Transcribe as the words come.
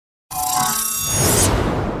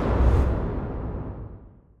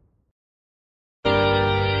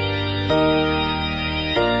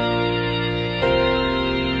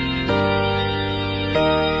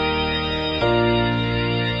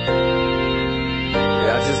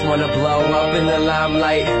just wanna blow up in the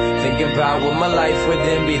limelight, thinking about what my life would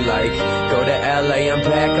then be like. Go to LA, I'm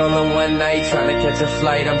back all in one night, trying to catch a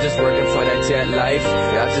flight, I'm just working for that jet life.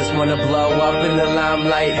 I just wanna blow up in the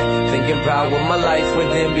limelight, thinking about what my life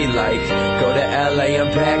would then be like. Go to LA,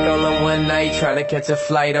 I'm back all in one night, trying to catch a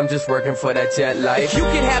flight, I'm just working for that jet life. If you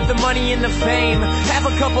could have the money and the fame, have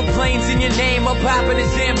a couple planes in your name, or popping a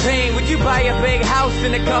champagne, would you buy a big house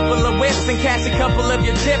and a couple of whips, and cash a couple of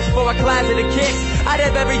your tips for a closet of kicks? I'd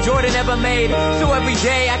have every Jordan ever made, so every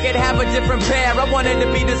day I could have a different pair. I wanted to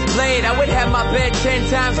be displayed, I would have my bed 10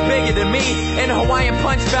 times bigger than me, and a Hawaiian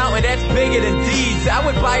punch fountain that's bigger than Deeds. I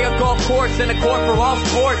would buy a golf course and a court for all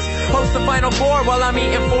sports, host the Final Four while I'm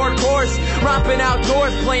eating 4 course, romping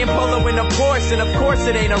outdoors, playing polo in a Porsche. And of course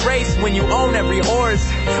it ain't a race when you own every horse.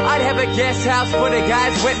 I'd have a guest house for the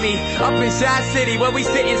guys with me, up in Shy City where we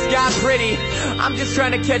sit in sky pretty. I'm just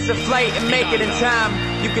trying to catch a flight and make it in time.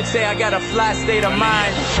 You could say I got a fly state of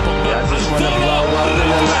mind. I just wanna blow up in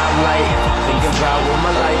the limelight, thinking about what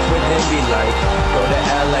my life would then be like. Go to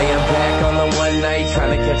LA, I'm back all in one night,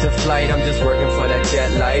 trying to catch a flight, I'm just working for that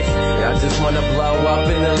jet life. I just wanna blow up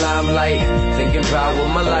in the limelight, thinking about what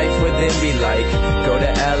my life would then be like. Go to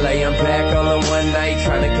LA, I'm back all in one night,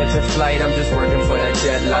 trying to catch a flight, I'm just working for that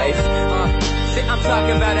jet life. I'm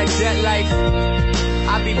talking about that jet life,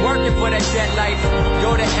 I be working for that jet life.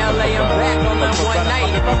 Go to LA, I'm back all in one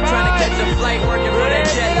night, trying to catch a flight, working for that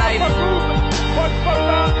jet life.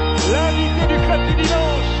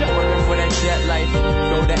 Working for that jet life.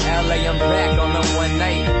 Go to LA, I'm back all in one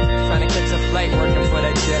night, trying to catch a flight, working for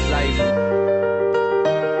that jet life.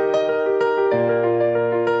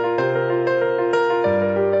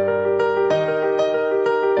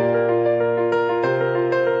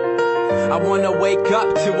 I wanna wake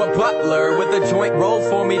up to a butler with a joint roll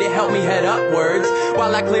for me to help me head upwards.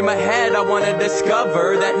 While I clear my head, I wanna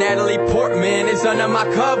discover that Natalie Portman is under my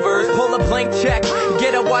covers. Pull a blank check,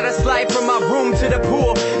 get a water slide from my room to the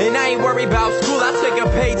pool, and I ain't worried about school. I'll take a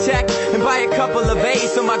paycheck and buy a couple of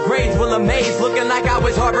A's so my grades will amaze. Looking like I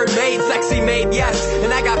was Harvard made, sexy made, yes.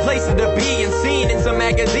 And I got places to be and seen in some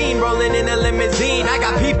magazine, rolling in a limousine. I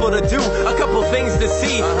got people to do, a couple things to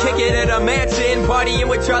see. Kick it at a mansion, partying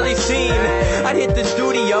with Charlie Sheen. I'd hit the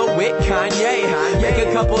studio with Kanye, make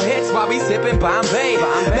a couple hits while we sippin' Bombay.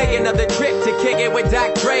 Make another trip to kick it with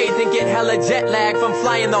Dr. Dre, then get hella jet lag from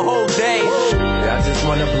flying the whole day. I just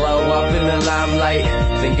wanna blow up in the limelight,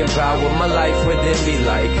 thinking about what my life would then be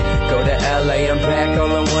like. Go to LA, I'm back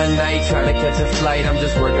all in one night, trying to catch a flight, I'm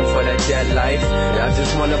just working for that jet life. I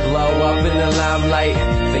just wanna blow up in the limelight,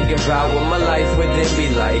 thinking about what my life would then be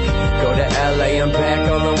like. Go to LA, I'm back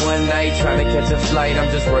all in one night, trying to catch a flight, I'm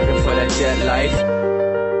just working for that jet life.